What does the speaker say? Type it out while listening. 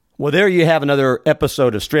Well, there you have another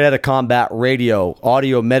episode of Straight Outta Combat Radio,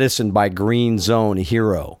 audio medicine by Green Zone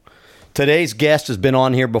Hero. Today's guest has been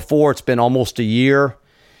on here before. It's been almost a year.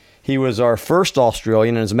 He was our first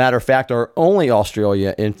Australian, and as a matter of fact, our only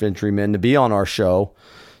Australia infantryman to be on our show,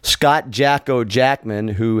 Scott Jacko Jackman,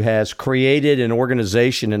 who has created an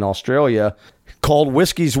organization in Australia called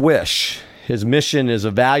Whiskey's Wish. His mission is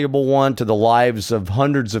a valuable one to the lives of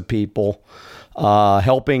hundreds of people,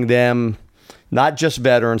 helping them, not just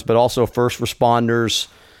veterans, but also first responders,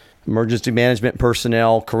 emergency management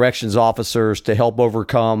personnel, corrections officers, to help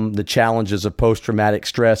overcome the challenges of post-traumatic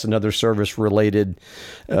stress and other service-related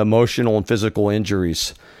emotional and physical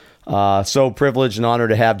injuries. So privileged and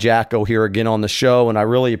honored to have Jacko here again on the show, and I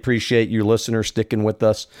really appreciate you listeners sticking with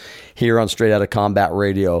us here on Straight Outta Combat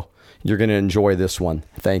Radio. You're going to enjoy this one.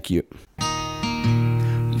 Thank you.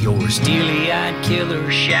 You're a steely-eyed killer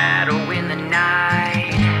shadow in the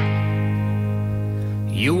night.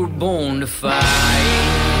 You were born to fight.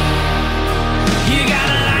 You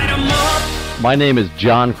gotta light 'em up. My name is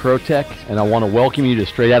John Krotek, and I want to welcome you to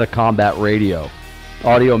Straight Outta Combat Radio,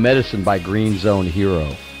 audio medicine by Green Zone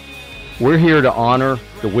Hero. We're here to honor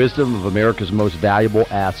the wisdom of America's most valuable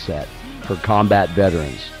asset for combat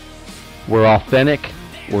veterans. We're authentic,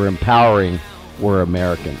 we're empowering, we're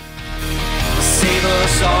American. Save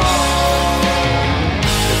us all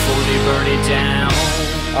before they burn it down.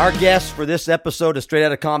 Our guest for this episode of Straight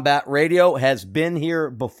Outta Combat Radio has been here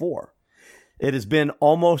before. It has been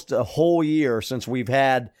almost a whole year since we've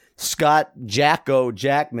had Scott Jacko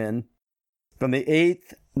Jackman from the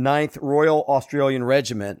 8th 9th Royal Australian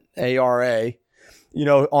Regiment, ARA,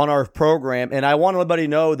 on our program. And I want everybody to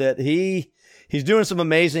know that he's doing some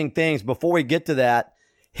amazing things. Before we get to that,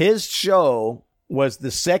 his show was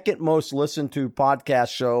the second most listened to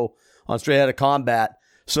podcast show on Straight Outta Combat.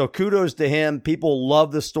 So kudos to him. People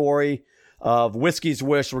love the story of Whiskey's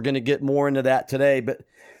Wish. We're going to get more into that today. But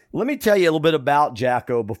let me tell you a little bit about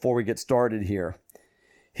Jacko before we get started here.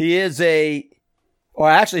 He was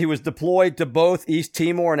deployed to both East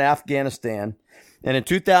Timor and Afghanistan. And in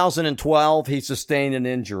 2012, he sustained an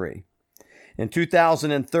injury. In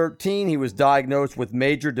 2013, he was diagnosed with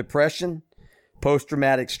major depression,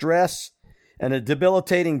 post-traumatic stress, and a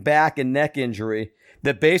debilitating back and neck injury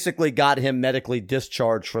that basically got him medically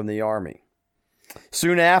discharged from the Army.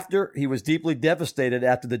 Soon after, he was deeply devastated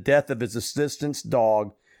after the death of his assistant's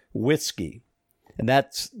dog, Whiskey. And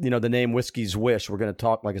that's, the name Whiskey's Wish. We're going to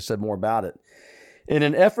talk, like I said, more about it. In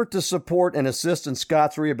an effort to support and assist in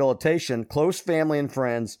Scott's rehabilitation, close family and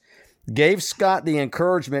friends gave Scott the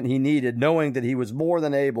encouragement he needed, knowing that he was more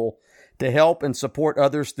than able to help and support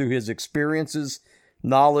others through his experiences,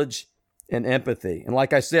 knowledge, and empathy. And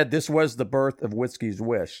like I said, this was the birth of Whiskey's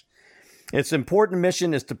Wish. Its important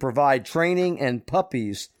mission is to provide training and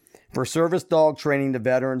puppies for service dog training to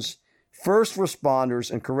veterans, first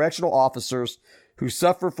responders, and correctional officers who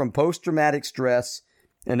suffer from post-traumatic stress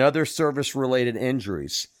and other service-related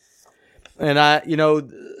injuries. And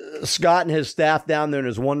Scott and his staff down there and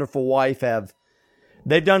his wonderful wife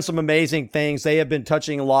they've done some amazing things. They have been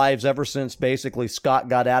touching lives ever since basically Scott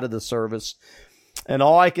got out of the service. And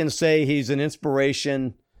all I can say, he's an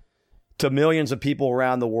inspiration to millions of people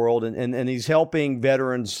around the world. And he's helping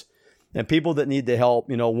veterans and people that need the help,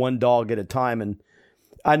 one dog at a time. And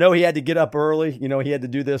I know he had to get up early. He had to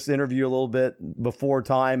do this interview a little bit before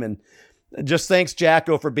time. And just thanks,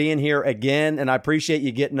 Jacko, for being here again. And I appreciate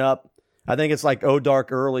you getting up. I think it's like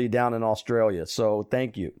dark early down in Australia. So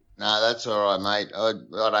thank you. No, that's all right, mate. I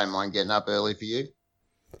don't mind getting up early for you.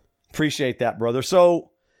 Appreciate that, brother. So,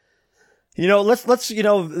 let's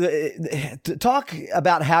talk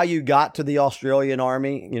about how you got to the Australian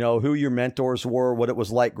Army, who your mentors were, what it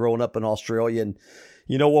was like growing up in Australia. And,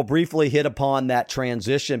 we'll briefly hit upon that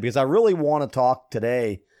transition because I really want to talk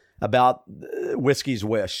today about Whiskey's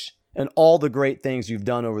Wish and all the great things you've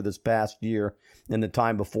done over this past year and the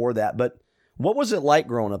time before that. But what was it like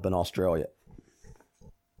growing up in Australia?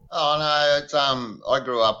 Oh, no, it's, I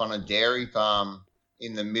grew up on a dairy farm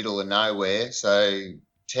in the middle of nowhere. So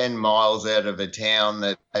 10 miles out of a town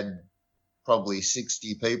that had probably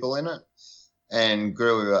 60 people in it, and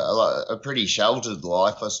grew a pretty sheltered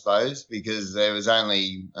life, I suppose, because there was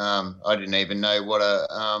only, I didn't even know what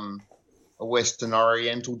a Western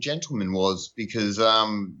Oriental gentleman was because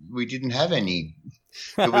we didn't have any.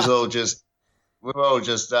 It was all just, we were all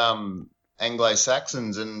just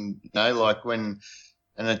Anglo-Saxons, and, like when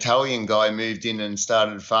an Italian guy moved in and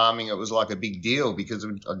started farming, it was like a big deal because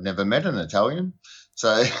I'd never met an Italian.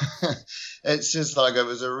 So it's just like it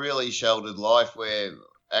was a really sheltered life where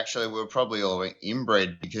actually we were probably all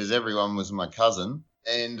inbred because everyone was my cousin.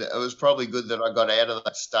 And it was probably good that I got out of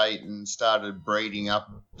that state and started breeding up,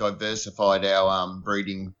 diversified our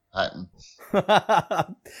breeding pattern.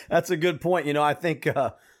 That's a good point. I think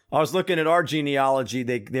I was looking at our genealogy.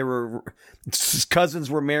 They were cousins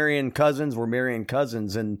were marrying cousins,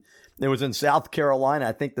 and it was in South Carolina.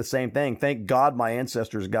 I think the same thing. Thank God my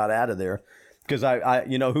ancestors got out of there, because I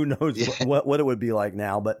who knows what it would be like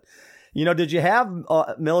now. But did you have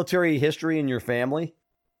military history in your family?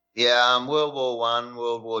 Yeah, World War One,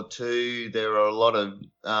 World War Two. There are a lot of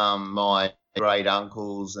my great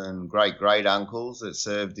uncles and great uncles that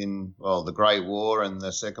served in the Great War and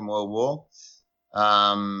the Second World War.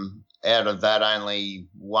 Out of that, only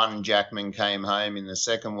one Jackman came home in the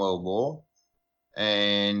Second World War,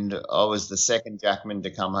 and I was the second Jackman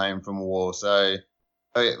to come home from war. So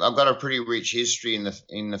I've got a pretty rich history in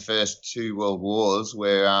the first two world wars,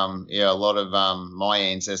 where a lot of my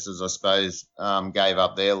ancestors, I suppose, gave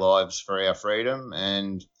up their lives for our freedom.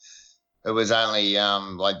 And it was only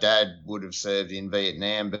like Dad would have served in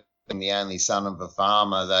Vietnam, but being the only son of a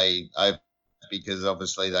farmer, because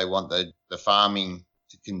obviously they want the farming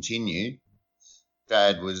to continue.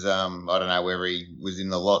 Dad was I don't know whether he was in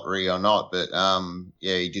the lottery or not, but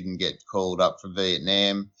he didn't get called up for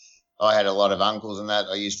Vietnam. I had a lot of uncles and that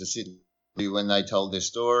I used to sit when they told their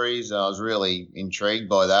stories. I was really intrigued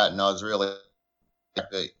by that, and I was really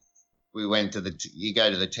we went to you go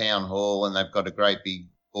to the town hall, and they've got a great big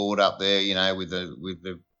board up there, with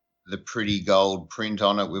the pretty gold print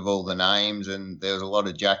on it with all the names, and there was a lot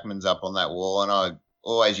of Jackmans up on that wall, and I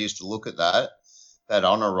always used to look at that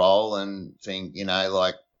honor roll and think,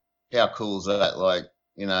 like, how cool is that? Like,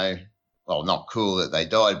 well, not cool that they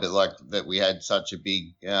died, but like that we had such a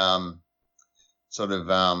big sort of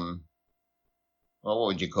what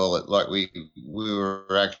would you call it? Like we were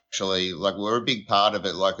actually, like, we're a big part of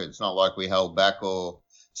it. Like, it's not like we held back or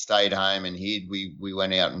stayed home and hid. We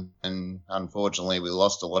went out and unfortunately we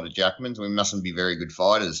lost a lot of Jackmans. We mustn't be very good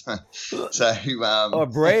fighters. So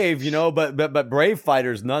brave, but brave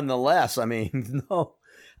fighters nonetheless. I mean, no,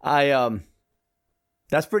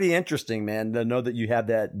 that's pretty interesting, man, to know that you have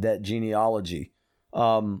that genealogy.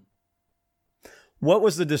 What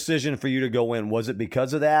was the decision for you to go in? Was it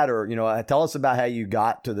because of that, or tell us about how you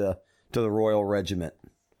got to the Royal Regiment?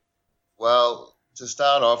 Well, to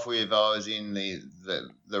start off with, I was in the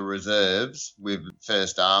reserves with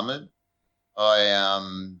 1st Armoured.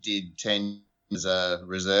 I did 10 years as a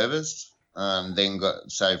reservist. Then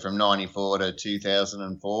from 94 to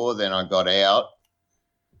 2004. Then I got out.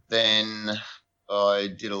 Then I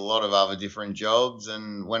did a lot of other different jobs,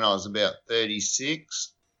 and when I was about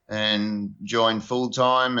 36 and joined full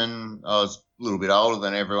time, and I was a little bit older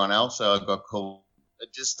than everyone else, so I got called.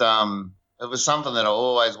 It just it was something that I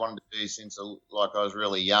always wanted to do since I was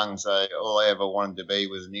really young. So all I ever wanted to be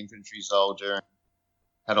was an infantry soldier, and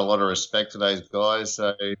had a lot of respect for those guys.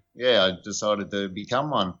 So yeah, I decided to become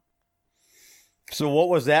one. So what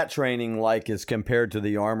was that training like as compared to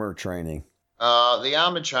the armor training? The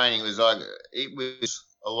armour training was it was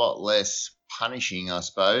a lot less punishing, I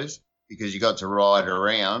suppose, because you got to ride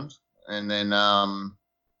around. And then,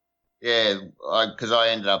 because I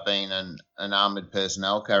ended up being an armoured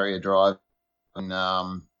personnel carrier driver in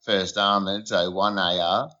 1st Armoured, so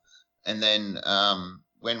 1AR. And then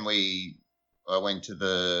when I went to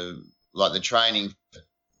the training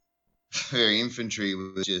for infantry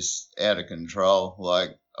was just out of control.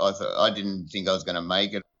 Like, I didn't think I was going to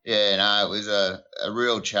make it. Yeah, no, it was a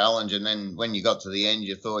real challenge. And then when you got to the end,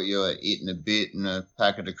 you thought you were eating a bit and a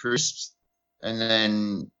packet of crisps. And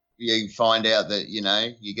then you find out that, you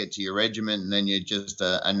get to your regiment and then you're just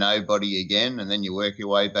a nobody again. And then you work your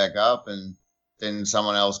way back up, and then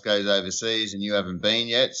someone else goes overseas and you haven't been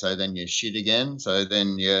yet. So then you're shit again. So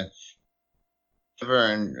then I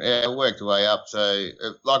worked the way up. So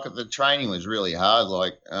the training was really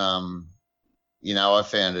hard. I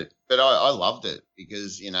found it, but I loved it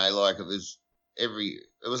because, it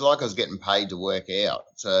was like I was getting paid to work out.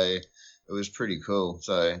 So it was pretty cool.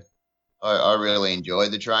 So I really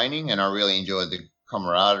enjoyed the training, and I really enjoyed the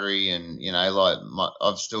camaraderie, and,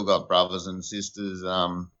 I've still got brothers and sisters,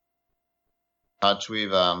 touch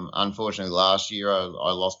with. Unfortunately last year I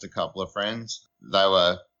lost a couple of friends. They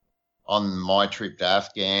were on my trip to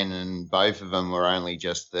Afghan, and both of them were only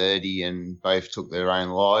just 30 and both took their own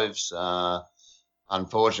lives.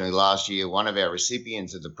 Unfortunately, last year, one of our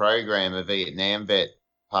recipients of the program, a Vietnam vet,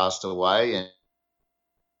 passed away and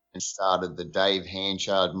started the Dave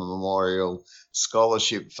Hanchard Memorial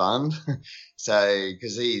Scholarship Fund. So,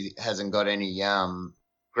 because he hasn't got any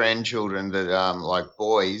grandchildren that like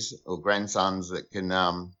boys or grandsons that can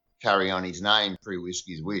carry on his name through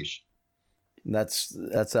Whiskey's Wish. That's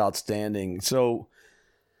outstanding. So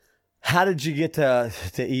How did you get to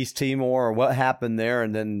East Timor, or what happened there?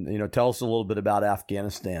 And then, tell us a little bit about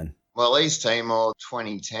Afghanistan. Well, East Timor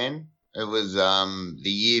 2010, it was the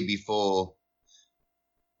year before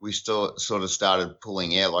we sort of started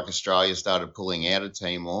pulling out, like Australia started pulling out of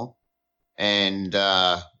Timor. And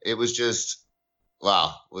it was just,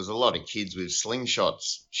 wow, it was a lot of kids with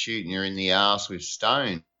slingshots shooting you in the arse with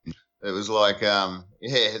stone. It was like, the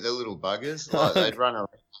little buggers, like they'd run around,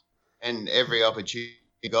 and every opportunity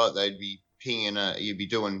you got, they'd be pinging, you'd be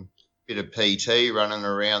doing a bit of PT, running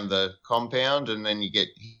around the compound, and then you get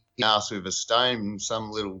asked with a stone,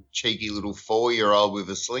 some little cheeky little 4-year-old with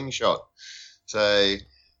a slingshot. So,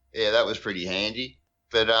 yeah, that was pretty handy.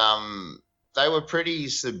 But they were pretty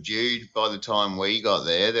subdued by the time we got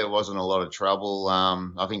there. There wasn't a lot of trouble.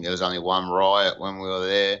 I think there was only one riot when we were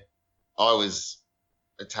there. I was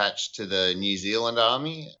attached to the New Zealand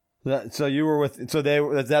Army. So you were with? So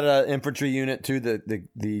is that an infantry unit too?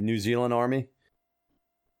 The New Zealand Army?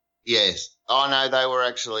 Yes. Oh no, they were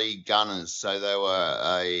actually gunners. So they were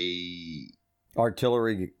a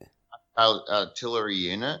artillery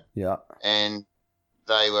unit. Yeah. And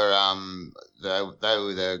they were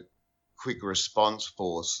the quick response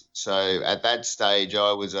force. So at that stage,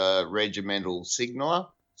 I was a regimental signaller.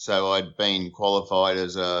 So I'd been qualified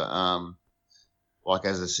as a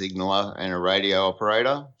signaller and a radio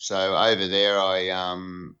operator. So over there, I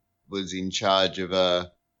was in charge of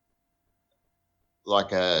a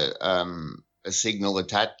signal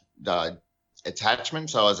attachment.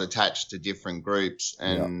 So I was attached to different groups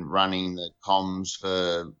and running the comms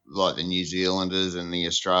for like the New Zealanders and the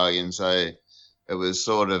Australians. So it was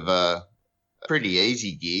sort of a pretty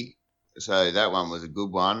easy gig. So that one was a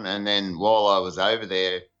good one. And then while I was over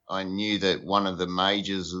there, I knew that one of the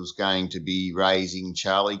majors was going to be raising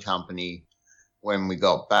Charlie Company when we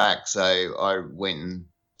got back. So I went and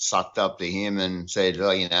sucked up to him and said,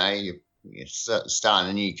 oh, you're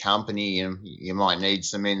starting a new company and you might need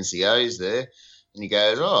some NCOs there. And he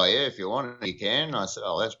goes, oh, yeah, if you want it, you can. I said,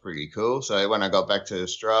 oh, that's pretty cool. So when I got back to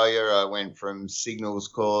Australia, I went from Signals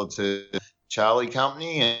Corps to Charlie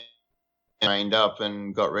Company and trained up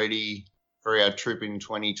and got ready for our trip in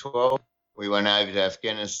 2012. We went over to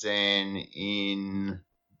Afghanistan in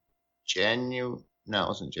January. No, it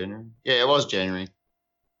wasn't January. Yeah, it was January.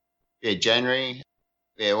 Yeah, January.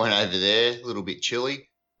 Yeah, went over there, a little bit chilly.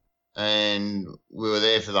 And we were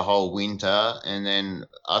there for the whole winter. And then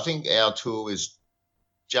I think our tour was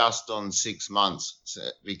just on 6 months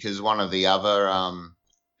because one of the other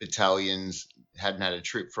battalions hadn't had a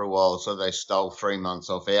trip for a while. So they stole 3 months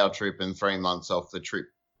off our trip and 3 months off the trip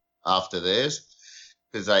after theirs.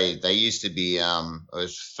 Because they used to be, it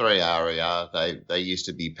was 3 RER, they used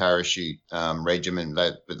to be parachute regiment,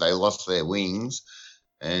 but they lost their wings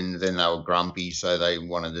and then they were grumpy, so they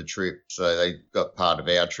wanted a trip. So they got part of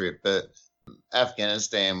our trip. But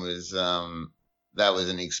Afghanistan was, that was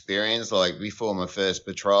an experience. Like before my first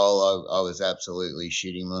patrol, I was absolutely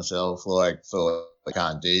shitting myself, like thought I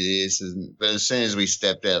can't do this. But as soon as we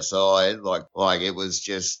stepped outside, like it was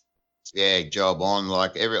just, yeah, job on.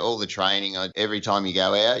 Like all the training, every time you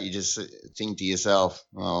go out, you just think to yourself,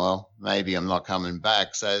 oh, well, maybe I'm not coming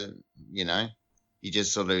back. So, you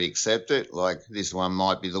just sort of accept it. Like this one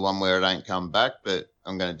might be the one where I don't come back, but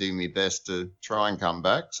I'm going to do my best to try and come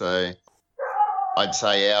back. So I'd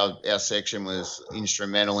say our section was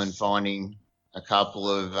instrumental in finding a couple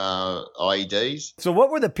of IEDs. So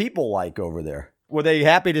what were the people like over there? Were they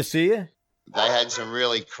happy to see you? They had some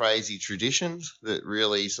really crazy traditions that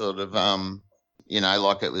really sort of,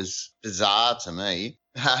 like it was bizarre to me.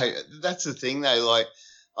 That's the thing though,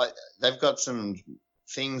 they've got some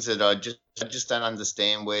things that I just don't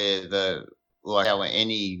understand where how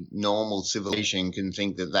any normal civilization can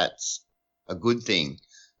think that that's a good thing.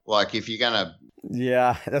 Like if you're going to.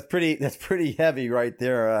 Yeah, that's pretty heavy right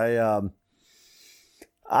there.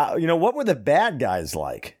 What were the bad guys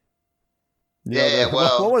like?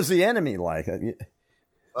 What was the enemy like?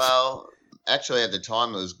 Well, actually at the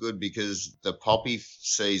time it was good because the poppy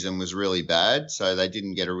season was really bad, so they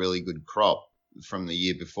didn't get a really good crop from the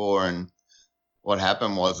year before. And what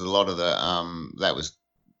happened was a lot of that was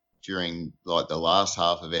during like the last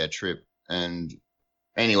half of our trip. And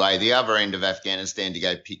anyway, the other end of Afghanistan to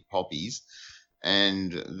go pick poppies,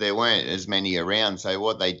 and there weren't as many around. So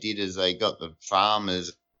what they did is they got the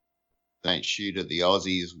farmers. Don't shoot at the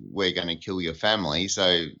Aussies, we're going to kill your family.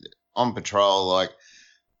 So on patrol, like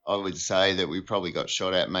I would say that we probably got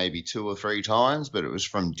shot at maybe 2 or 3 times, but it was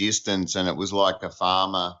from distance and it was like a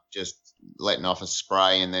farmer just letting off a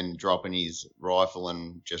spray and then dropping his rifle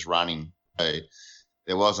and just running. So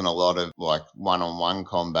there wasn't a lot of like one-on-one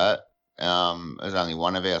combat. There's only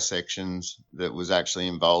one of our sections that was actually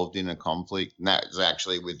involved in a conflict, and that was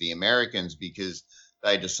actually with the Americans because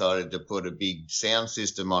they decided to put a big sound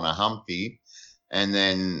system on a Humvee and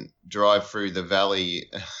then drive through the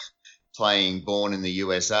valley playing Born in the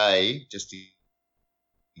USA just to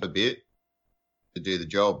a bit to do the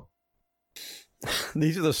job.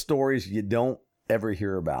 These are the stories you don't ever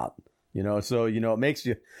hear about, so, it makes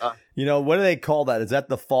you, what do they call that? Is that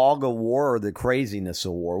the fog of war or the craziness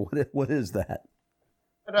of war? What is that?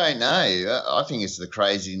 I don't know. I think it's the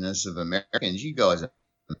craziness of Americans. You guys are.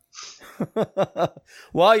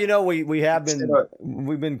 Well, we have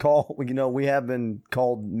been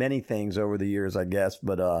called many things over the years, I guess,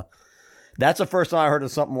 but that's the first time I heard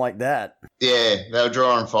of something like that. Yeah, they were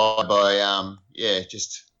drawing fire by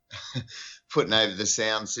just putting over the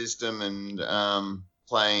sound system and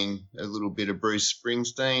playing a little bit of Bruce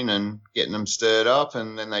Springsteen and getting them stirred up,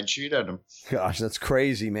 and then they'd shoot at them. Gosh, that's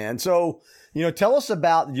crazy, man. So, tell us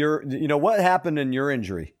about your, what happened in your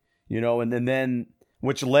injury, and then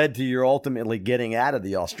which led to your ultimately getting out of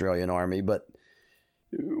the Australian Army. But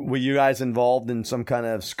were you guys involved in some kind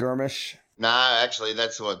of skirmish? No, actually,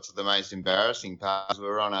 that's what's the most embarrassing part. We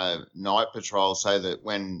were on a night patrol so that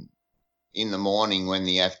in the morning when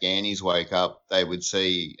the Afghanis woke up, they would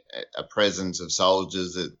see a presence of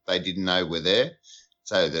soldiers that they didn't know were there,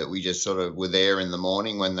 so that we just sort of were there in the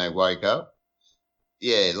morning when they woke up.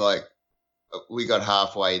 Yeah, like we got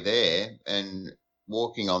halfway there and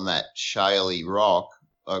walking on that shaly rock,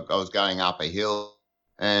 I was going up a hill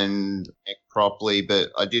and properly,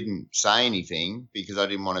 but I didn't say anything because I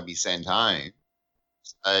didn't want to be sent home.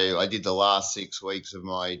 So I did the last 6 weeks of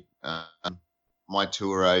my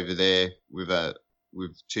tour over there with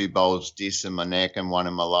 2 bulged discs in my neck and one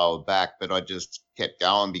in my lower back, but I just kept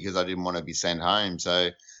going because I didn't want to be sent home.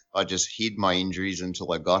 So I just hid my injuries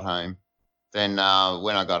until I got home. Then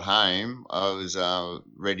when I got home, I was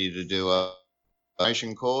ready to do a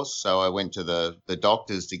motion course. So I went to the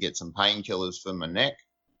doctors to get some painkillers for my neck.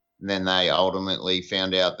 And then they ultimately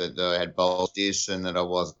found out that I had bulged discs and that I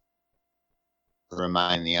wasn't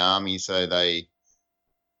remain in the army. So they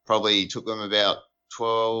probably took them about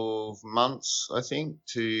 12 months, I think,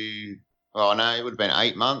 it would have been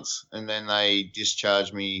 8 months. And then they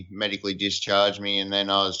medically discharged me. And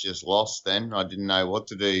then I was just lost then. I didn't know what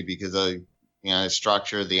to do because the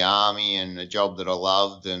structure of the army and the job that I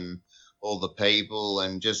loved and all the people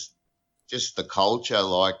and just the culture,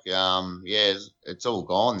 it's all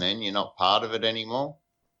gone then. You're not part of it anymore.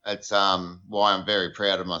 That's why I'm very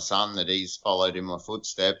proud of my son that he's followed in my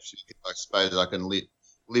footsteps. I suppose I can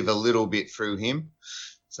live a little bit through him.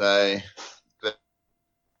 So,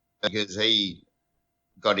 because he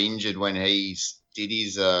got injured when he did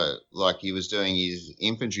his, he was doing his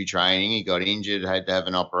infantry training, he got injured, had to have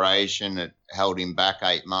an operation. It held him back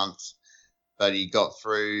 8 months. But he got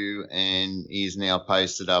through and he's now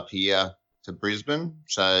posted up here to Brisbane.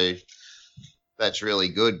 So that's really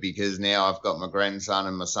good because now I've got my grandson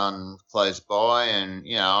and my son close by and,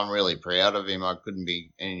 I'm really proud of him. I couldn't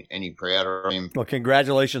be any prouder of him. Well,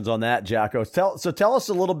 congratulations on that, Jacko. Tell us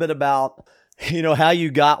a little bit about, how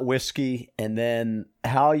you got whiskey and then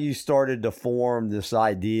how you started to form this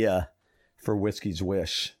idea for Whiskey's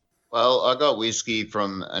Wish. Well, I got whiskey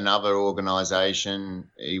from another organisation.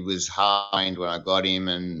 He was hired when I got him,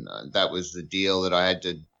 and that was the deal that I had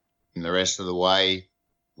to. And the rest of the way,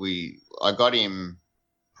 I got him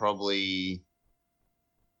probably,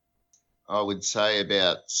 I would say,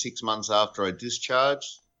 about 6 months after I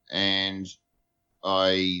discharged, and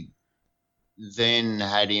I then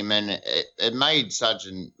had him, and it made such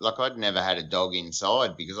I'd never had a dog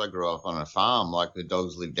inside because I grew up on a farm. The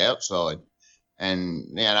dogs lived outside.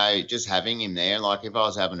 And, just having him there, if I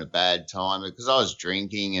was having a bad time, because I was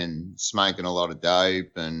drinking and smoking a lot of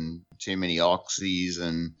dope and too many oxys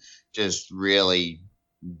and just really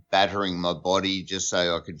battering my body just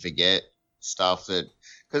so I could forget stuff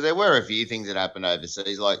because there were a few things that happened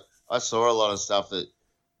overseas. I saw a lot of stuff that,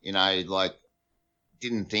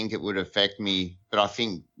 didn't think it would affect me. But I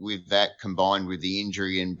think with that combined with the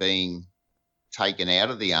injury and being taken out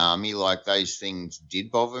of the army, those things did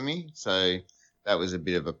bother me. So that was a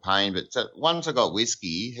bit of a pain. But once I got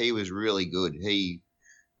whiskey, he was really good. He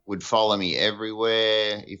would follow me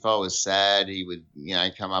everywhere. If I was sad, he would,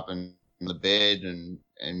 come up in the bed and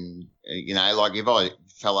if I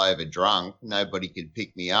fell over drunk, nobody could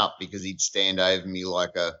pick me up because he'd stand over me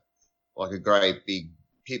like a great big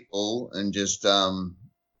pit bull and just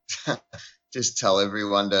just tell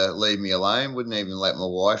everyone to leave me alone. Wouldn't even let my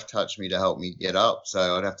wife touch me to help me get up.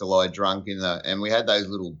 So I'd have to lie drunk and we had those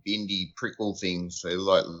little bindi prickle things. So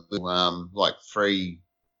like free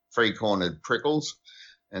cornered prickles.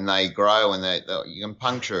 and they grow, and you can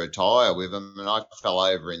puncture a tire with them. And I fell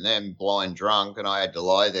over in them, blind drunk, and I had to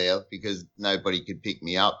lie there because nobody could pick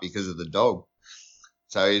me up because of the dog.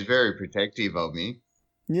 So he's very protective of me.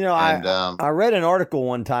 You know, And, I read an article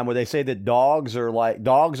one time where they say that dogs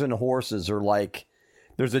and horses are like,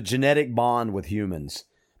 there's a genetic bond with humans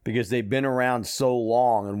because they've been around so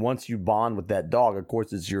long. And once you bond with that dog, of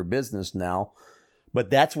course, it's your business now, but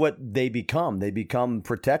that's what they become. They become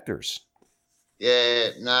protectors. Yeah,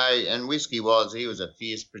 no, and Whiskey he was a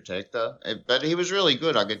fierce protector, but he was really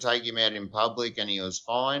good. I could take him out in public and he was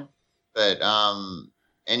fine. But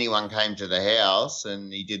anyone came to the house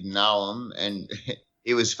and he didn't know him, and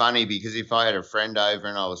it was funny because if I had a friend over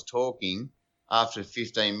and I was talking, after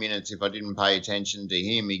 15 minutes, if I didn't pay attention to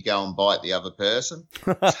him, he'd go and bite the other person.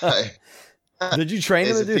 So, did you train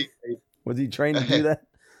him to do? Was he trained to do that?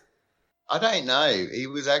 I don't know. He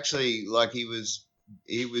was actually he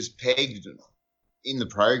was pegged in the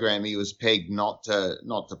program. He was pegged not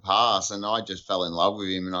to pass, and I just fell in love with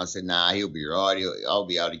him. And I said, "Nah, he'll be right. I'll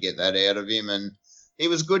be able to get that out of him." And he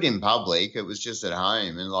was good in public. It was just at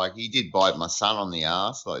home, and he did bite my son on the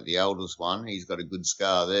ass, like the eldest one. He's got a good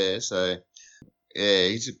scar there. So yeah,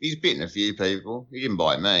 he's bitten a few people. He didn't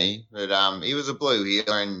bite me, but he was a blue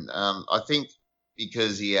heeler, and I think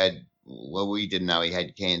because we didn't know he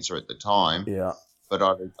had cancer at the time. Yeah. But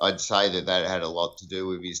I'd say that had a lot to do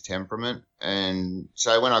with his temperament. And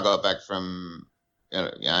so when I got back from,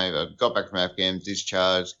 I got back from Afghan,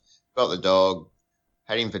 discharged, got the dog,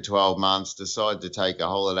 had him for 12 months, decided to take a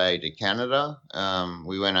holiday to Canada.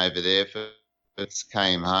 We went over there first,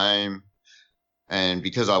 came home. And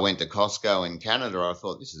because I went to Costco in Canada, I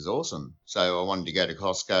thought, this is awesome. So I wanted to go to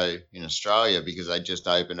Costco in Australia because they just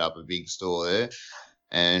opened up a big store there.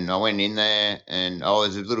 And I went in there and I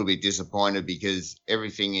was a little bit disappointed because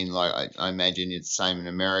everything I imagine it's the same in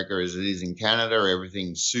America as it is in Canada.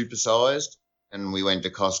 Everything's supersized. And we went to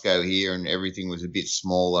Costco here and everything was a bit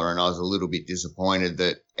smaller. And I was a little bit disappointed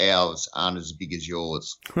that ours aren't as big as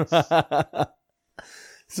yours.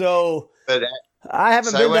 So but I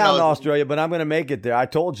haven't been down to Australia, but I'm going to make it there. I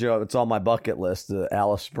told you it's on my bucket list,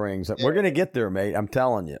 Alice Springs. Yeah. We're going to get there, mate. I'm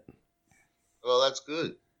telling you. Well, that's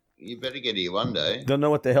good. You better get here one day. Don't know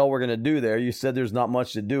what the hell we're going to do there. You said there's not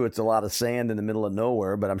much to do. It's a lot of sand in the middle of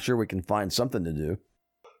nowhere, but I'm sure we can find something to do.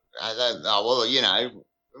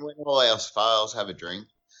 When all else fails, have a drink.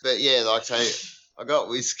 But yeah, I got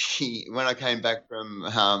whiskey. When I came back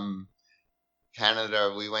from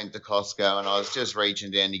Canada, we went to Costco and I was just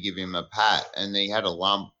reaching down to give him a pat and he had a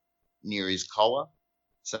lump near his collar.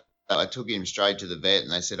 So I took him straight to the vet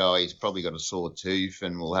and they said, he's probably got a sore tooth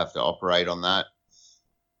and we'll have to operate on that.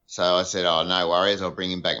 So I said, no worries, I'll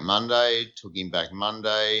bring him back Monday. Took him back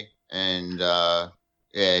Monday and,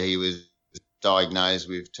 he was diagnosed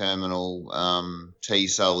with terminal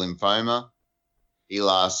T-cell lymphoma. He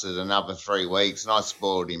lasted another 3 weeks and I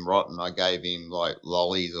spoiled him rotten. I gave him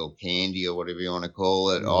lollies or candy or whatever you want to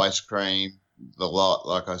call it, ice cream, the lot.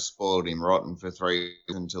 I spoiled him rotten for 3 weeks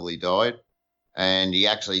until he died. And he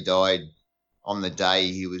actually died on the day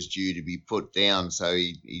he was due to be put down. So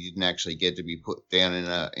he didn't actually get to be put down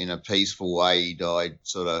in a peaceful way. He died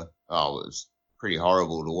it was pretty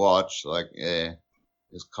horrible to watch.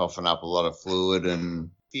 Just coughing up a lot of fluid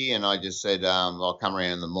and I just said, I'll come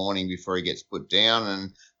around in the morning before he gets put down.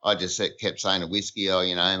 And I just kept saying to Whiskey,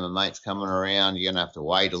 my mate's coming around. You're going to have to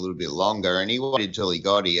wait a little bit longer. And he waited till he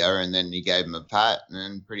got here and then he gave him a pat and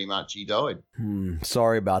then pretty much he died.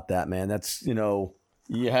 Sorry about that, man. That's,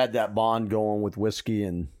 you had that bond going with Whiskey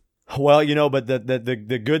and but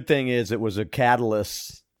the good thing is it was a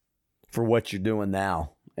catalyst for what you're doing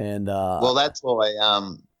now. And, that's why,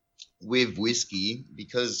 with Whiskey,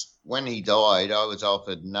 because when he died, I was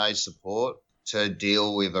offered no support to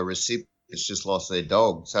deal with a recipient that's just lost their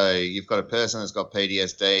dog. So you've got a person that's got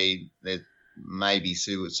PTSD, they're maybe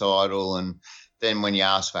suicidal, and then when you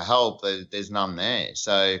ask for help, there's none there.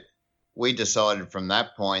 So we decided from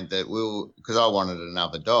that point that because I wanted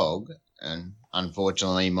another dog, and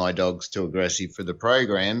unfortunately my dog's too aggressive for the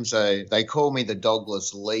program, so they call me the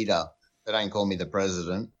dogless leader. They don't call me the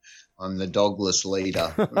president. I'm the dogless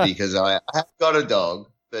leader because I have got a dog,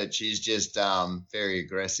 but she's just very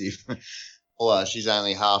aggressive. Well, she's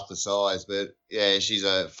only half the size, but yeah, she's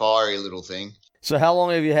a fiery little thing. So how long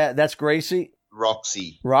have you had? That's Gracie?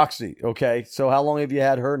 Roxy. Okay. So how long have you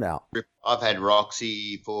had her now? I've had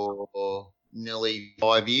Roxy for nearly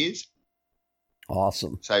 5 years.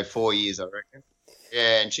 Awesome. So 4 years, I reckon.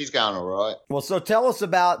 Yeah, and she's going all right. Well, so tell us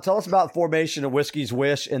about formation of Whiskey's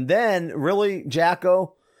Wish, and then really,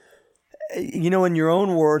 Jacko, in your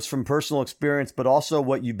own words from personal experience, but also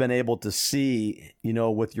what you've been able to see,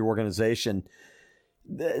 with your organization,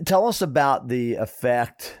 Tell us about the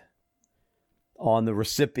effect on the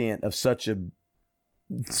recipient of such a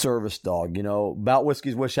service dog. About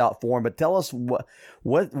Whiskey's Wish Out for him, but tell us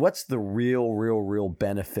what's the real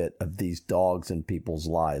benefit of these dogs in people's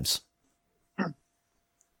lives.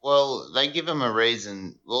 Well, they give them a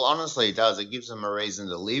reason. Well, honestly, it does. It gives them a reason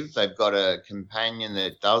to live. They've got a companion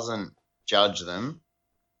that doesn't judge them.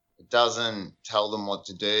 It doesn't tell them what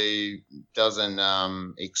to do, doesn't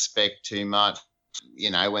expect too much.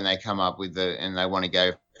 When they come up with and they want to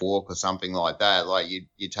go for a walk or something like that, like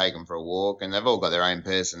you take them for a walk, and they've all got their own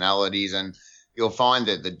personalities, and you'll find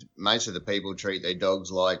that most of the people treat their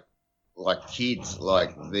dogs like kids,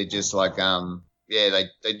 like they're just like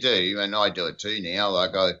they do, and I do it too now.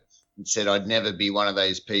 Like I said, I'd never be one of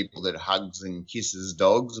those people that hugs and kisses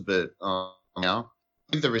dogs, but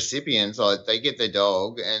with the recipients, like they get their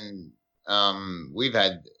dog, and we've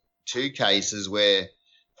had 2 cases where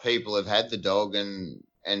people have had the dog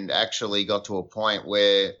and actually got to a point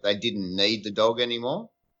where they didn't need the dog anymore,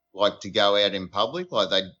 like to go out in public. Like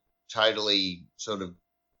they totally sort of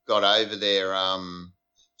got over their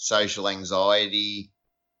social anxiety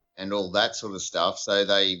and all that sort of stuff. So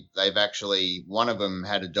they've actually, one of them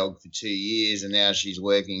had a dog for 2 years, and now she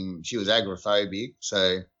was agoraphobic,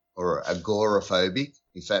 or agoraphobic,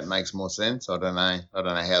 if that makes more sense. I don't know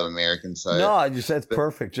how Americans say it. No, you said it's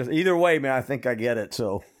perfect. Just either way, man, I think I get it.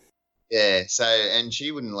 So yeah, and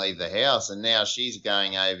she wouldn't leave the house, and now she's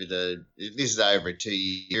going over to, this is over a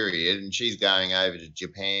 2-year period, and she's going over to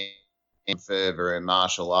Japan for her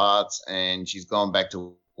martial arts, and she's gone back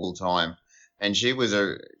to full time. And she's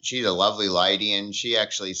a lovely lady, and she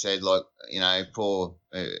actually said, like,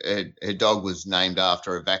 her dog was named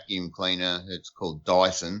after a vacuum cleaner. It's called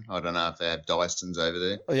Dyson. I don't know if they have Dysons over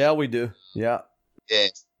there. Oh, yeah, we do. Yeah. Yeah.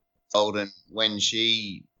 And when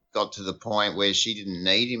she got to the point where she didn't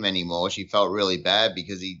need him anymore, she felt really bad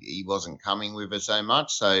because he wasn't coming with her so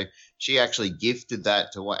much. So she actually gifted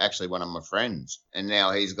that to one of my friends, and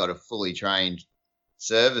now he's got a fully trained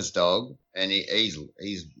service dog, and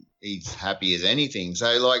he's happy as anything.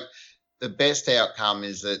 So, like, the best outcome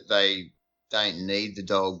is that they don't need the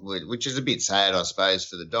dog, which is a bit sad, I suppose,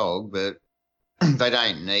 for the dog, but they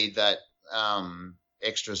don't need that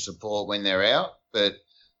extra support when they're out. But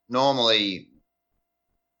normally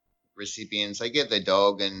recipients, they get their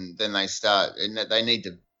dog, and then they need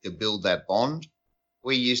to build that bond.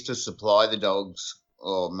 We used to supply the dogs,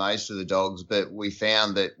 or most of the dogs, but we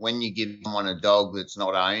found that when you give someone a dog that's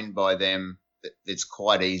not owned by them, it's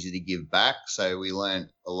quite easy to give back. So we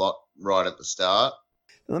learned a lot right at the start.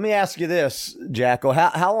 Let me ask you this, Jacko.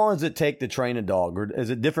 How long does it take to train a dog? Or is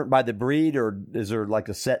it different by the breed, or is there like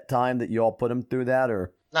a set time that you all put them through that?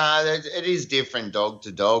 Or no, it is different dog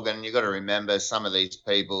to dog, and you got to remember some of these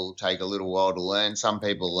people take a little while to learn. Some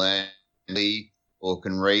people learn or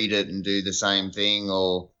can read it and do the same thing,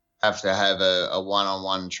 or have to have a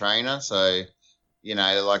one-on-one trainer. So,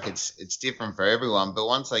 like it's different for everyone. But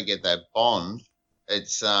once they get that bond,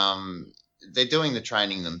 it's they're doing the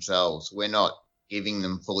training themselves. We're not giving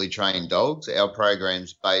them fully trained dogs. Our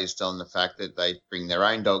program's based on the fact that they bring their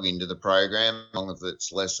own dog into the program. As long as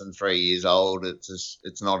it's less than 3 years old,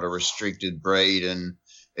 it's not a restricted breed, and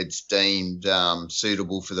it's deemed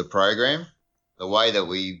suitable for the program. The way that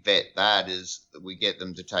we vet that is that we get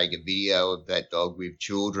them to take a video of that dog with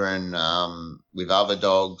children, with other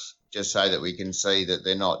dogs, just so that we can see that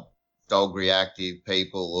they're not dog reactive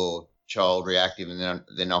people or child reactive, and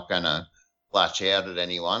they're not going to lash out at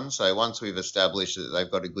anyone. So once we've established that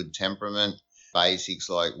they've got a good temperament, basics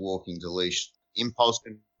like walking to leash, impulse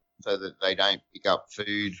control, so that they don't pick up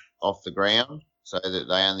food off the ground, so that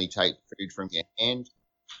they only take food from your hand.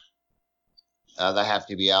 They have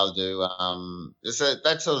to be able to,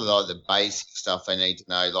 that's sort of like the basic stuff they need to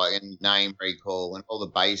know, like name recall and all the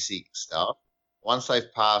basic stuff. Once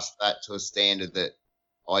they've passed that to a standard that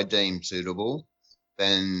I deem suitable,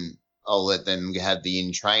 then I'll let them have the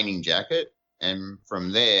in-training jacket. And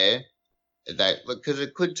from there, because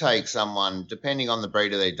it could take someone, depending on the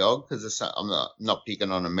breed of their dog, because I'm not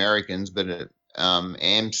picking on Americans, but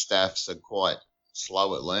AM staffs are quite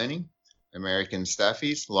slow at learning. American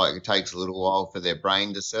staffies, like it takes a little while for their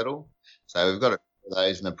brain to settle. So we've got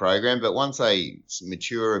those in the program, but once they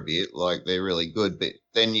mature a bit, like they're really good. But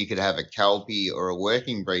then you could have a Kelpie or a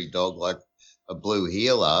working breed dog like a blue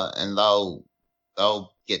heeler, and they'll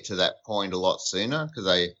get to that point a lot sooner, because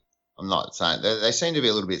I'm not saying they seem to be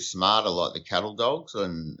a little bit smarter, like the cattle dogs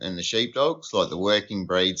and the sheep dogs. Like the working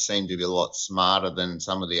breeds seem to be a lot smarter than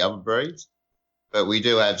some of the other breeds. But we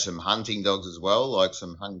do have some hunting dogs as well, like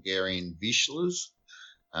some Hungarian Vishlers.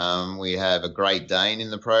 We have a Great Dane in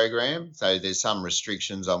the program, so there's some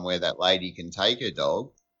restrictions on where that lady can take her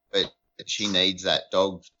dog, but she needs that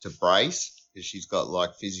dog to brace because she's got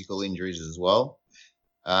like physical injuries as well.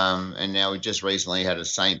 And now we just recently had a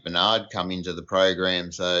Saint Bernard come into the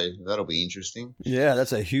program, so that'll be interesting. Yeah,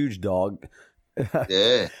 that's a huge dog.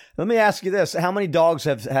 Yeah. Let me ask you this: how many dogs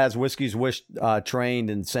has Whiskey's Wish trained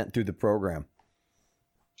and sent through the program?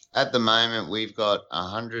 At the moment, we've got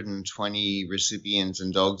 120 recipients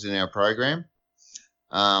and dogs in our program.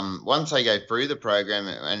 Once they go through the program,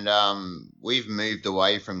 and we've moved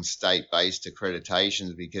away from state-based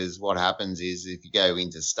accreditations because what happens is if you go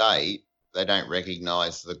interstate, they don't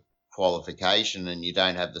recognise the qualification and you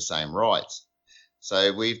don't have the same rights.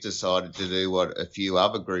 So we've decided to do what a few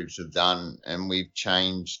other groups have done, and we've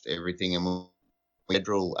changed everything in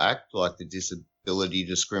federal act, like the Disability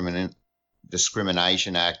Discrimination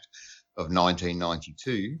Act of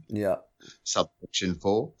 1992. Yeah. Subsection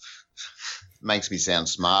 4. Makes me sound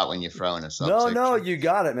smart when you're throwing a subsection. No, you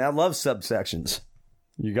got it, man. I love subsections.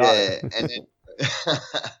 You got it. And then,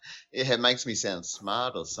 yeah, it makes me sound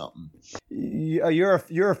smart or something. You're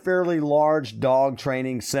a fairly large dog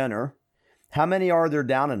training center. How many are there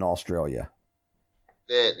down in Australia?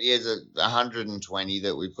 There's 120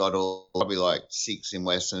 that we've got, probably like 6 in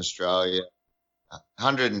Western Australia.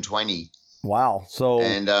 120. Wow. So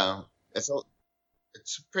and it's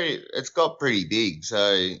got pretty big.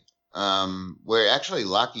 So we're actually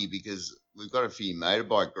lucky because we've got a few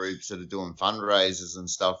motorbike groups that are doing fundraisers and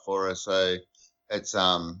stuff for us. So it's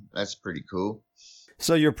that's pretty cool.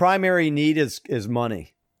 So your primary need is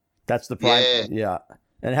money. That's the primary. Yeah.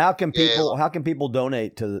 And how can people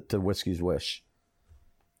donate to Whiskey's Wish?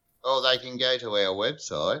 Oh, they can go to our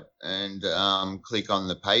website and click on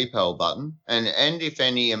the PayPal button. And if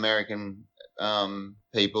any American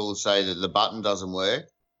people say that the button doesn't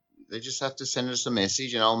work, they just have to send us a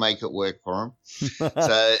message and I'll make it work for them.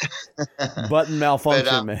 So button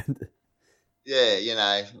malfunction, man. Yeah, you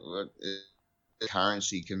know,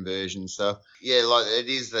 currency conversion stuff. Yeah, like it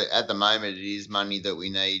is at the moment it is money that we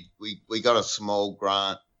need. We got a small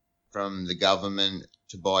grant from the government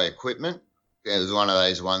to buy equipment. It was one of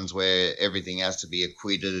those ones where everything has to be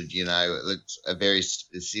acquitted, you know. It's a very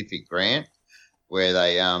specific grant where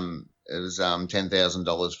they it was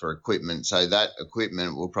 $10,000 for equipment. So that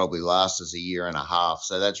equipment will probably last us a year and a half.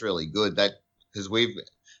 So that's really good. That because we've,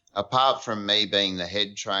 apart from me being the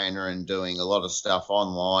head trainer and doing a lot of stuff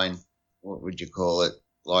online, what would you call it?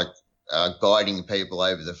 Like guiding people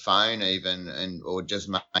over the phone even, or just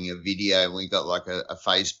making a video. We got like a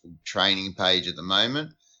Facebook training page at the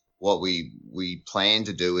moment. What we plan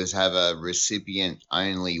to do is have a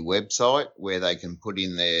recipient-only website where they can put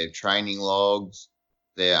in their training logs,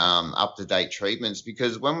 their up-to-date treatments,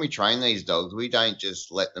 because when we train these dogs, we don't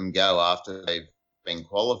just let them go after they've been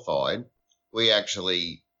qualified. We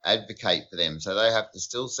actually advocate for them. So they have to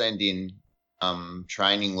still send in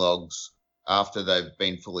training logs after they've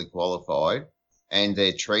been fully qualified and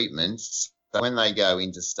their treatments. So when they go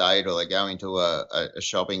interstate or they go into a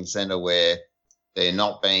shopping centre where they're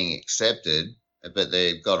not being accepted, but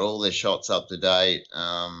they've got all their shots up to date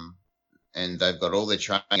and they've got all their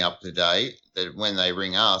training up to date, that when they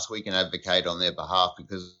ring us, we can advocate on their behalf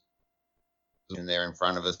because they're in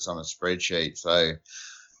front of us on a spreadsheet. So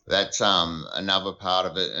that's another part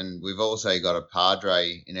of it. And we've also got a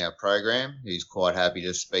padre in our program who's quite happy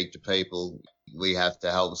to speak to people. We have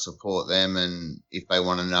to help support them, and if they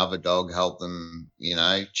want another dog, help them, you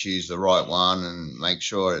know, choose the right one and make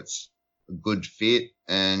sure it's a good fit.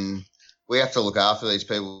 And we have to look after these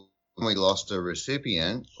people. When we lost a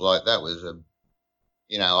recipient, like that was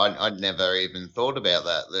I'd never even thought about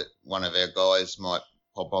that one of our guys might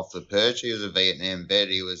pop off the perch. He was a Vietnam vet.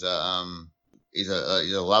 He was he's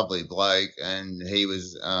a lovely bloke, and he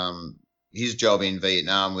was his job in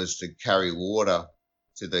Vietnam was to carry water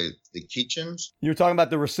to the kitchens. You were talking about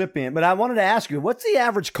the recipient, but I wanted to ask you, what's the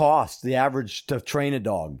average cost, the average to train a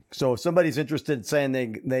dog? So if somebody's interested in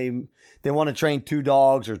saying they want to train 2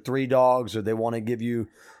 dogs or 3 dogs, or they want to give you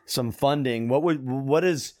some funding,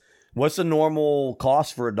 what's the normal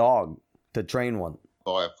cost for a dog to train one?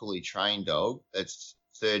 By a fully trained dog, that's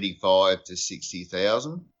 35 to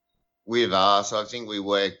 60,000. With us, I think we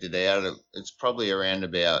worked it out. It's probably around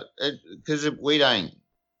about, because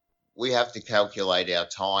we have to calculate our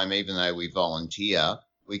time, even though we volunteer.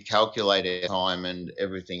 We calculate our time and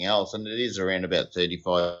everything else, and it is around about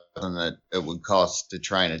 35,000 that it would cost to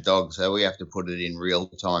train a dog. So we have to put it in real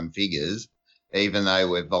time figures, even though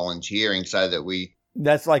we're volunteering, so that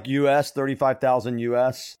That's like US, 35,000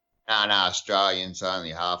 US. No, Australian. So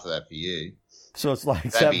only half of that for you. So it's like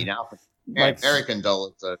that'd be enough. Like, American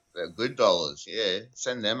dollars are good dollars. Yeah,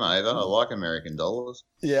 send them over. I like American dollars.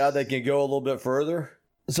 yeah, they can go a little bit further.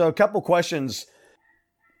 So a couple questions.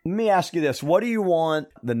 Let me ask you this. What do you want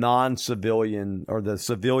the non-civilian or the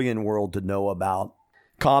civilian world to know about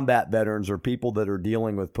combat veterans or people that are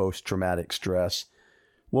dealing with post-traumatic stress?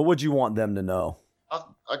 What would you want them to know?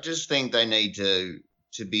 I just think they need to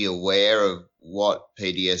be aware of what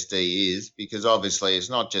PTSD is, because obviously it's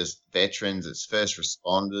not just veterans, it's first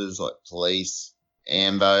responders like police,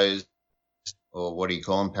 AMBOs, or what do you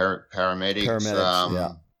call them,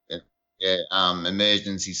 paramedics? Paramedics,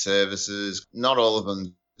 emergency services. Not all of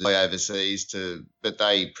them go overseas but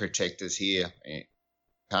they protect us here in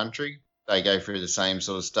the country. They go through the same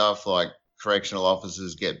sort of stuff, like correctional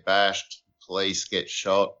officers get bashed, police get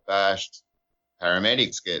shot, bashed,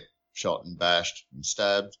 paramedics get shot and bashed and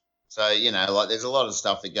stabbed. So, like there's a lot of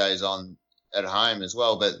stuff that goes on at home as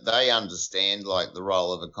well, but they understand like the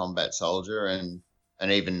role of a combat soldier and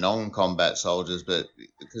even non-combat soldiers, but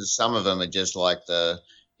because some of them are just like the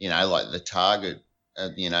target,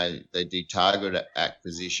 they do target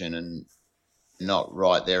acquisition and not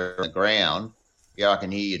right there on the ground. Yeah, I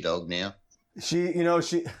can hear your dog now. She you know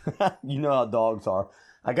how dogs are.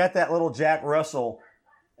 I got that little Jack Russell,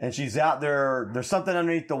 and she's out there. There's something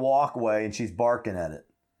underneath the walkway, and she's barking at it.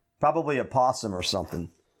 Probably a possum or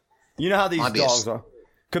something. You know how these dogs are.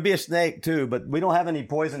 Could be a snake too, but we don't have any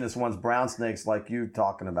poisonous ones, brown snakes like you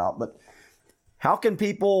talking about. But how can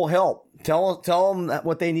people help? Tell them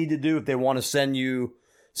what they need to do if they want to send you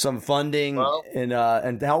some funding,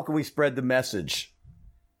 and how can we spread the message?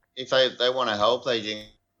 If they want to help, they do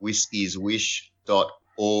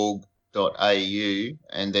whiskieswish.org.au,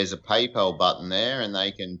 and there's a PayPal button there, and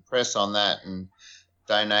they can press on that and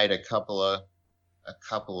donate a couple of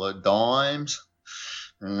dimes.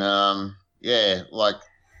 And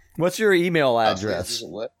what's your email address,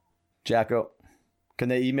 Jacko? Can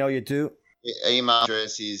they email you too? Email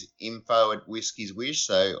address is info@whiskieswish,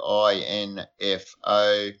 so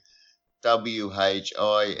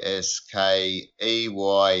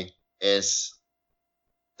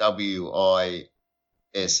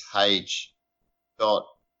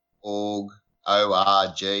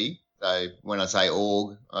So when I say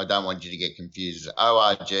org, I don't want you to get confused. It's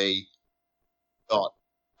org.au.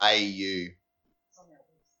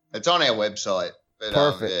 It's on our website. But,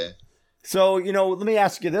 perfect. So, let me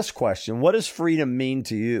ask you this question. What does freedom mean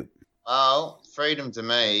to you? Well, freedom to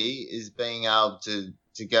me is being able to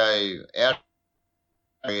go out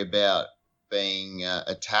about being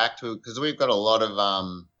attacked, because we've got a lot of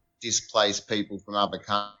displaced people from other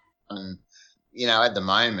countries. And, at the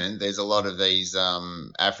moment, there's a lot of these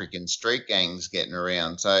African street gangs getting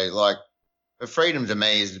around. So, like, the freedom to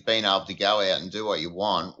me is being able to go out and do what you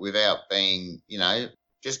want without being,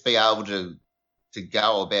 just be able to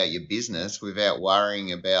go about your business without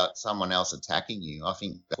worrying about someone else attacking you. I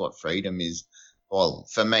think that's what freedom is. Well,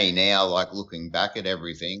 for me now, like looking back at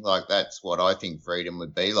everything, like that's what I think freedom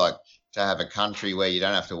would be like, to have a country where you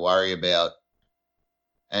don't have to worry about.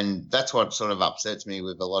 And that's what sort of upsets me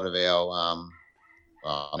with a lot of our,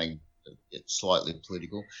 I mean, it's slightly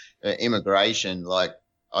political, immigration. Like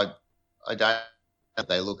I don't think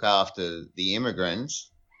they look after the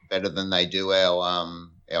immigrants better than they do our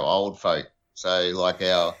old folk. So like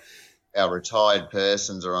our retired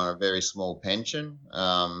persons are on a very small pension.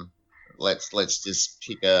 Let's just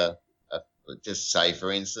pick just say,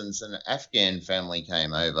 for instance, an Afghan family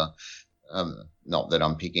came over. Not that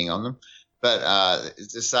I'm picking on them, but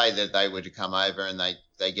to say that they were to come over and they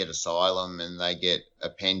get asylum and they get a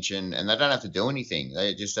pension and they don't have to do anything.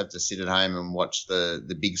 They just have to sit at home and watch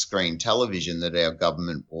the big screen television that our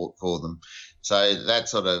government bought for them. So that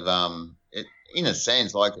sort of, in a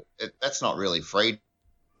sense, like that's not really freedom.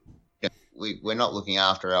 We're not looking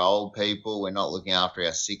after our old people. We're not looking after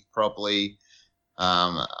our sick properly.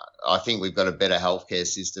 I think we've got a better healthcare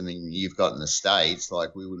system than you've got in the States.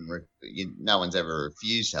 Like no one's ever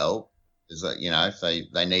refused help. Is that, if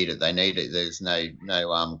they need it, they need it. There's no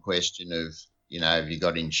question of, have you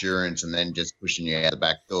got insurance and then just pushing you out the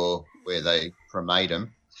back door where they cremate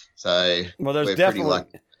them. So well, there's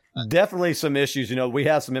definitely some issues. We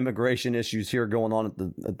have some immigration issues here going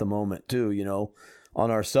on at the moment too. On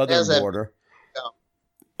our southern border.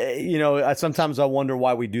 Sometimes I wonder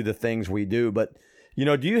why we do the things we do. But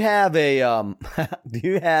do you have a do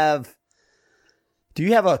you have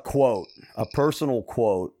a quote, a personal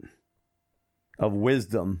quote of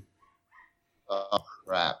wisdom? Oh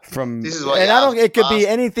crap! From this is what, and it could be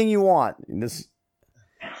anything you want.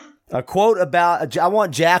 A quote about. I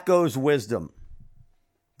want Jacko's wisdom.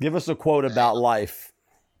 Give us a quote about life.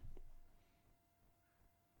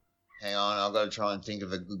 Hang on, I've got to try and think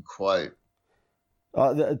of a good quote.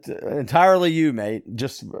 Entirely you, mate.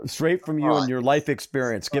 Just straight from you All and right. your life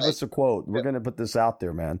experience. Give Right. us a quote. We're going to put this out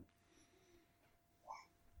there, man.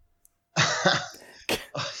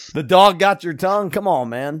 The dog got your tongue? Come on,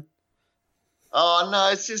 man. Oh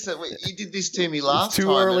no, it's just that you did this to me last It's too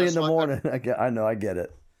time. early and in it's the like, morning. I know, I get it.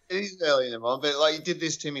 It is early in the morning, but like you did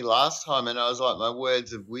this to me last time, and I was like, my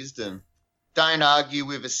words of wisdom: don't argue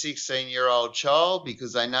with a 16-year-old child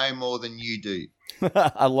because they know more than you do.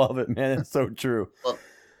 I love it, man. It's so true. Well,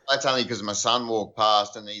 that's only because my son walked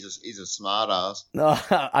past and he's a smart ass. No,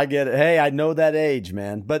 I get it. Hey, I know that age,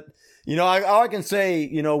 man. But, all I can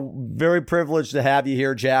say, very privileged to have you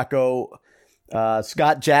here, Jacko.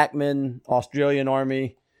 Scott Jackman, Australian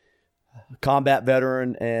Army, combat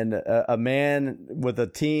veteran, and a man with a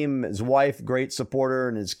team, his wife, great supporter,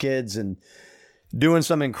 and his kids, and doing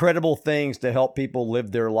some incredible things to help people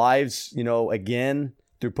live their lives, again,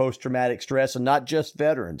 through post-traumatic stress, and not just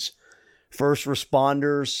veterans, first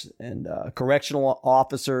responders and correctional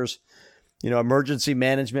officers, emergency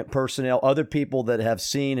management personnel, other people that have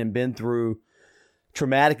seen and been through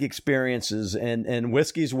traumatic experiences. And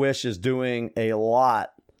Whiskey's Wish is doing a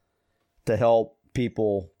lot to help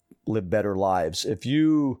people live better lives. If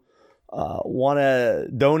you want to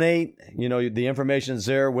donate, the information is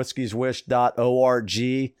there,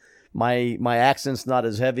 whiskeyswish.org. My accent's not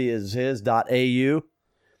as heavy as his, .au.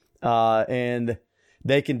 And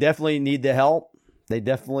they can definitely need the help. They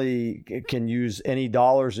definitely can use any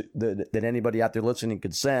dollars that anybody out there listening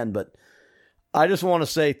could send. But I just want to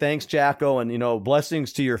say thanks, Jacko, and,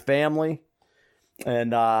 blessings to your family.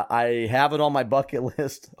 And I have it on my bucket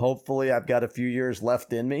list. Hopefully I've got a few years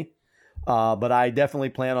left in me. But I definitely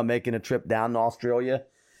plan on making a trip down to Australia,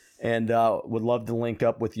 and would love to link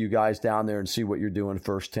up with you guys down there and see what you're doing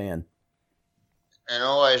firsthand. And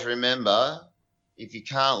always remember, if you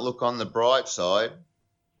can't look on the bright side,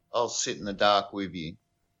 I'll sit in the dark with you.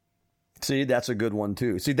 See, that's a good one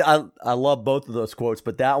too. See, I love both of those quotes,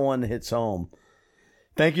 but that one hits home.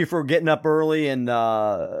 Thank you for getting up early and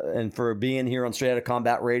for being here on Straight Outta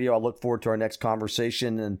Combat Radio. I look forward to our next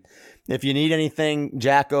conversation. And if you need anything,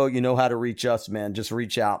 Jacko, you know how to reach us, man. Just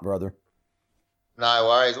reach out, brother. No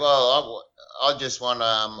worries. Well, I just want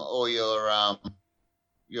all your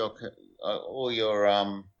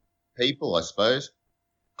people, I suppose,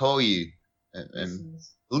 call you and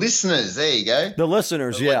listeners. There you go. The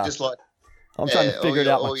listeners, yeah. Just like I'm trying to figure it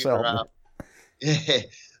out myself.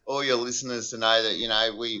 All your listeners to know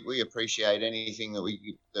that we appreciate anything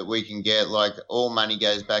that we can get. Like, all money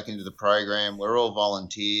goes back into the program. We're all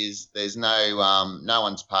volunteers. There's no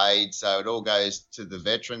one's paid, so it all goes to the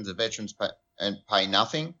veterans. The veterans pay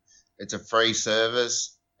nothing. It's a free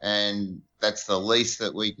service, and that's the least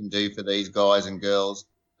that we can do for these guys and girls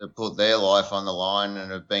that put their life on the line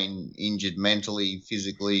and have been injured mentally,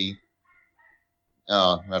 physically.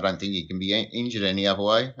 I don't think you can be injured any other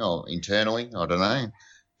way. Or internally, I don't know.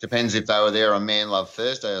 Depends if they were there on Man Love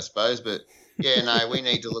Thursday, I suppose. But yeah, no, we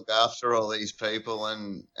need to look after all these people,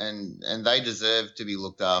 and they deserve to be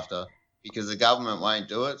looked after because the government won't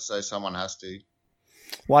do it, so someone has to.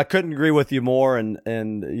 Well, I couldn't agree with you more, and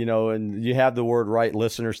you have the word right,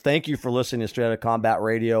 listeners. Thank you for listening to Straight Outta Combat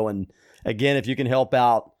Radio. And again, if you can help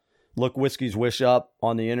out, look Whiskey's Wish up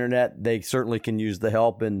on the internet. They certainly can use the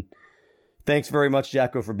help. And thanks very much,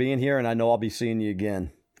 Jacko, for being here. And I know I'll be seeing you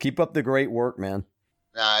again. Keep up the great work, man.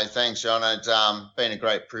 No, thanks, John. It's been a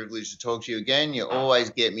great privilege to talk to you again. You always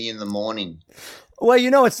get me in the morning. Well,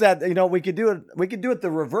 it's that, we could do it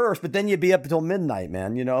the reverse, but then you'd be up until midnight,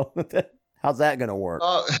 man. How's that going to work?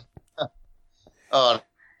 Oh,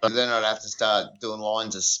 then I'd have to start doing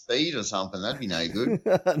lines of speed or something. That'd be no good.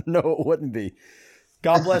 No, it wouldn't be.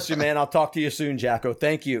 God bless you, man. I'll talk to you soon, Jacko.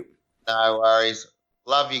 Thank you. No worries.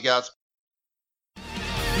 Love you guys. You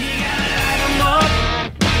gotta light 'em up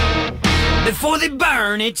before they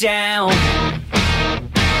burn it down.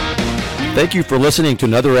 Thank you for listening to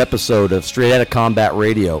another episode of Straight Outta Combat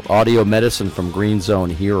Radio, audio medicine from Green Zone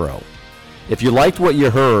Hero. If you liked what you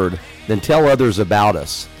heard, then tell others about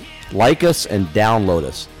us. Like us and download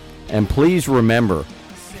us. And please remember,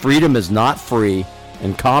 freedom is not free,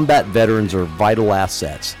 and combat veterans are vital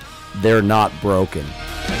assets. They're not broken.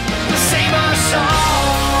 Save us all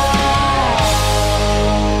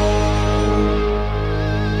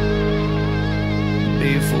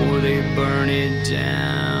before they burn it down.